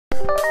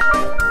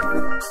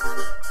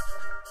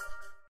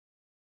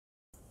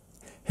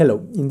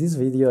Hello, in this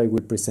video I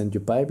will present you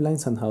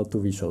pipelines and how to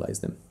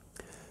visualize them.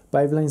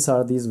 Pipelines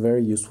are this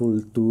very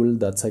useful tool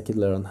that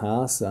scikit-learn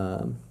has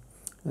and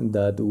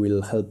that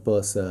will help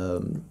us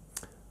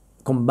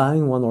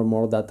combine one or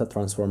more data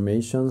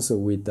transformations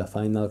with a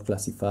final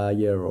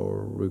classifier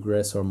or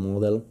regressor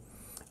model,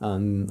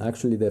 and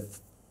actually the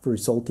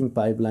resulting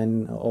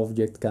pipeline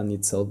object can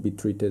itself be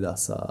treated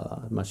as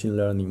a machine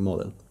learning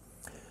model.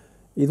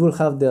 It will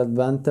have the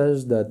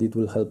advantage that it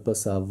will help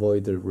us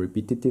avoid the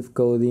repetitive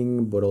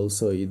coding, but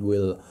also it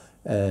will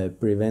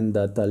prevent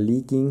data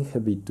leaking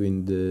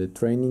between the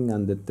training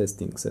and the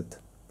testing set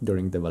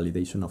during the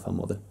validation of a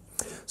model.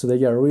 So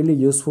they are really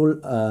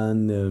useful,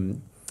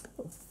 and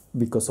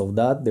because of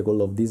that, the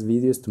goal of this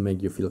video is to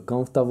make you feel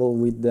comfortable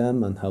with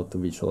them and how to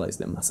visualize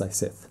them, as I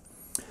said.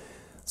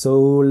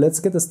 So let's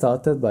get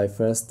started by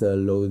first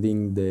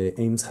loading the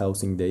Ames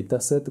housing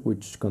dataset,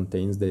 which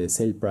contains the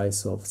sale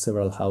price of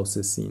several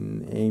houses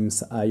in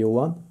Ames,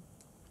 Iowa.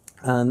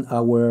 And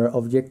our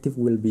objective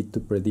will be to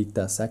predict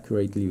as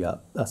accurately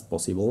as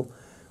possible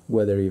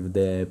whether if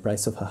the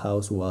price of a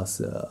house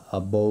was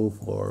above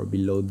or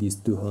below this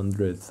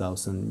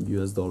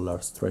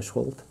 $200,000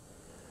 threshold.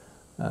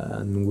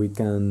 And we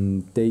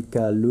can take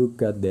a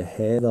look at the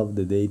head of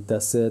the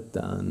dataset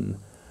and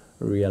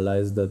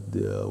realize that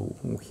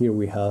here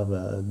we have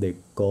the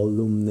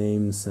column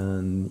names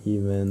and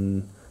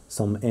even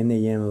some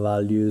NAM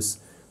values,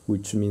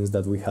 which means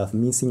that we have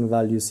missing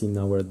values in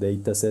our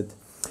dataset.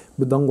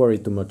 But don't worry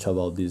too much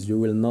about this. You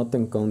will not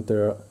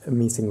encounter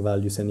missing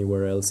values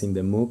anywhere else in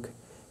the Mooc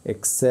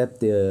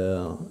except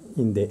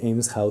in the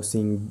Ames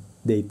housing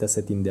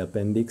dataset in the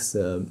appendix,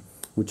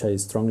 which I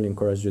strongly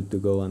encourage you to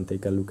go and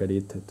take a look at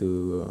it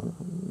to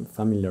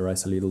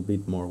familiarize a little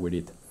bit more with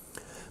it.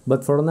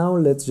 But for now,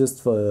 let's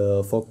just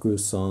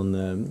focus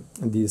on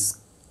these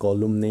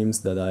column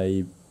names that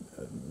I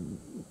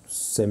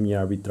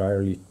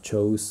semi-arbitrarily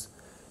chose,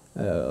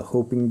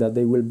 hoping that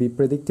they will be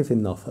predictive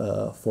enough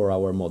for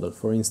our model.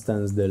 For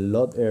instance, the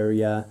lot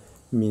area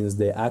means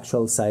the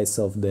actual size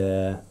of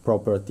the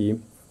property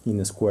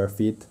in square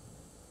feet.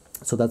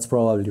 So that's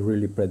probably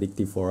really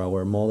predictive for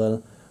our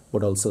model,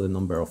 but also the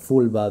number of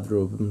full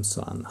bedrooms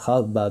and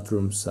half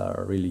bedrooms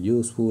are really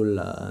useful,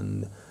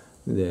 and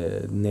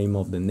the name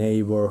of the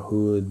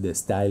neighborhood, the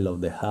style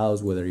of the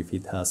house, whether if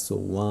it has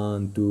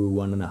 1, 2,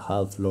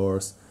 1.5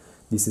 floors.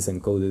 This is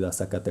encoded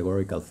as a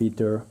categorical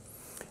feature.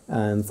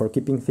 And for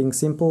keeping things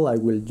simple, I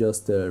will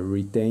just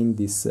retain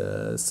this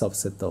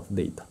subset of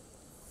data.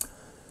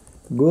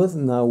 Good,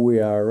 now we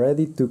are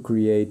ready to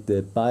create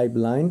the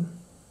pipeline.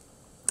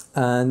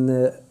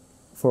 And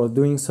for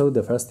doing so,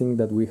 the first thing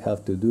that we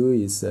have to do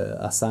is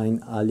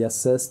assign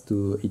aliases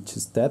to each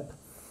step.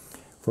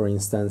 For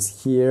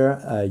instance, here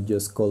I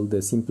just call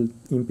the simple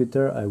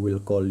imputer, I will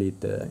call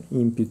it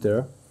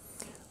imputer,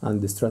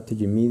 and the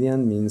strategy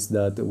median means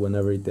that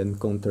whenever it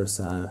encounters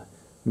a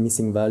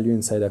missing value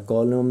inside a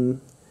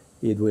column,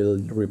 it will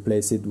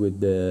replace it with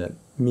the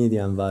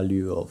median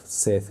value of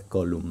said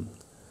column.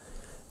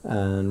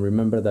 And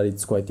remember that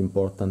it's quite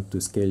important to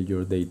scale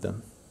your data.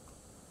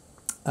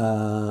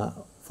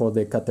 For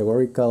the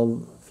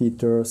categorical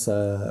features,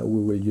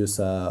 we will use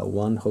a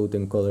one-hot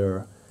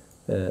encoder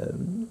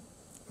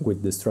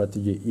with the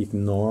strategy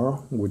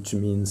ignore, which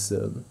means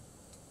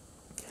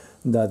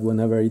that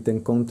whenever it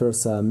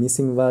encounters a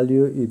missing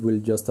value, it will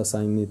just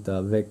assign it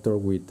a vector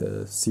with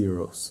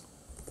zeros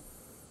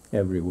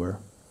everywhere.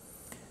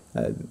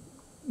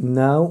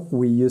 Now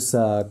we use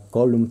a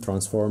column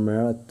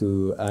transformer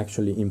to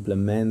actually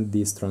implement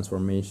these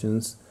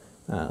transformations.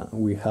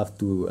 We have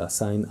to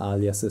assign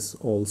aliases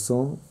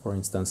also. For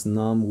instance,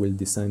 num will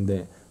design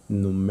the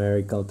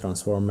numerical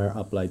transformer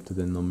applied to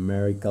the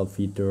numerical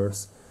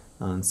features.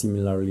 And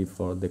similarly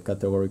for the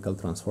categorical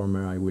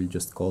transformer, I will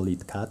just call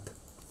it cat.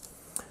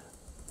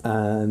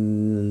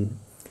 And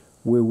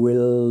we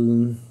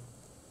will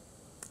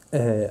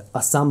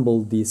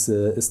assemble these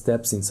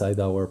steps inside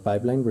our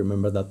pipeline.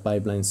 Remember that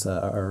pipelines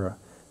are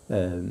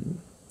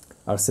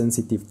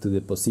sensitive to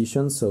the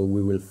position, so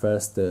we will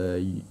first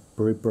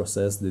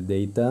pre-process the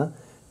data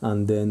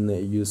and then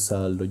use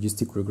a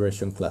logistic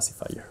regression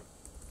classifier.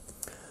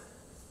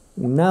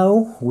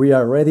 Now we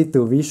are ready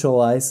to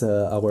visualize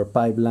our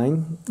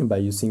pipeline by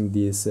using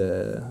this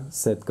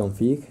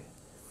setconfig,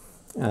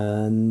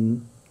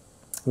 and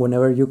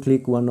whenever you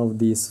click one of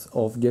these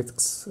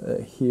objects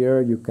here,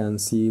 you can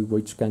see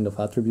which kind of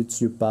attributes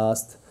you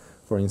passed.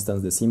 For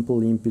instance, the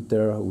simple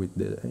imputer,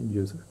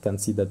 you can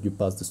see that you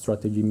passed the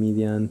strategy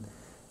median,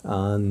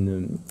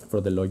 and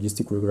for the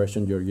logistic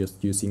regression you're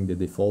just using the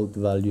default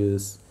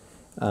values.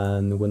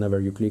 And whenever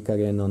you click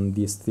again on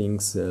these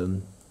things,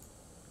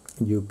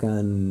 you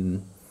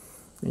can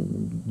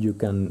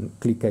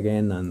click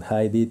again and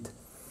hide it.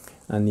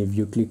 And if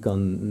you click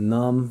on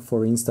num,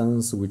 for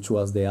instance, which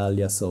was the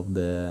alias of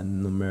the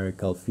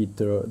numerical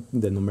feature,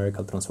 the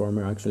numerical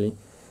transformer actually,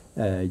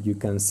 you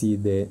can see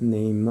the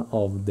name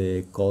of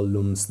the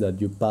columns that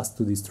you passed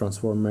to this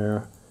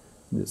transformer.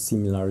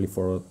 Similarly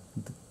for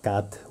the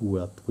cat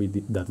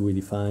that we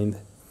defined.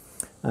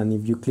 and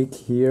if you click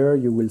here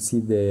you will see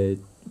the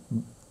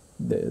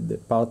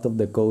part of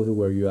the code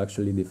where you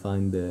actually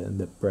define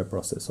the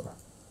preprocessor.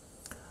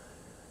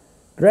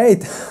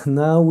 Great,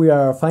 now we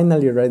are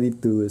finally ready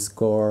to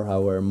score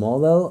our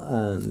model,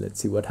 and let's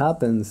see what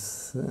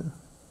happens.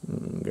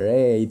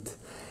 Great,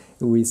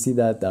 we see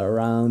that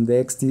around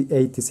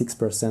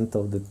 86%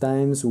 of the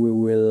times we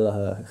will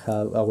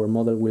have our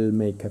model will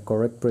make a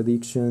correct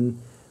prediction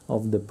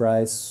of the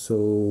price.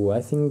 So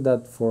I think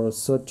that for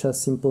such a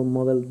simple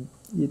model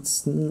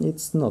it's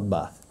not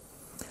bad.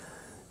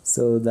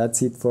 So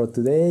that's it for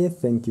today.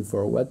 Thank you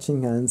for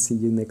watching and see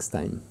you next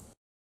time.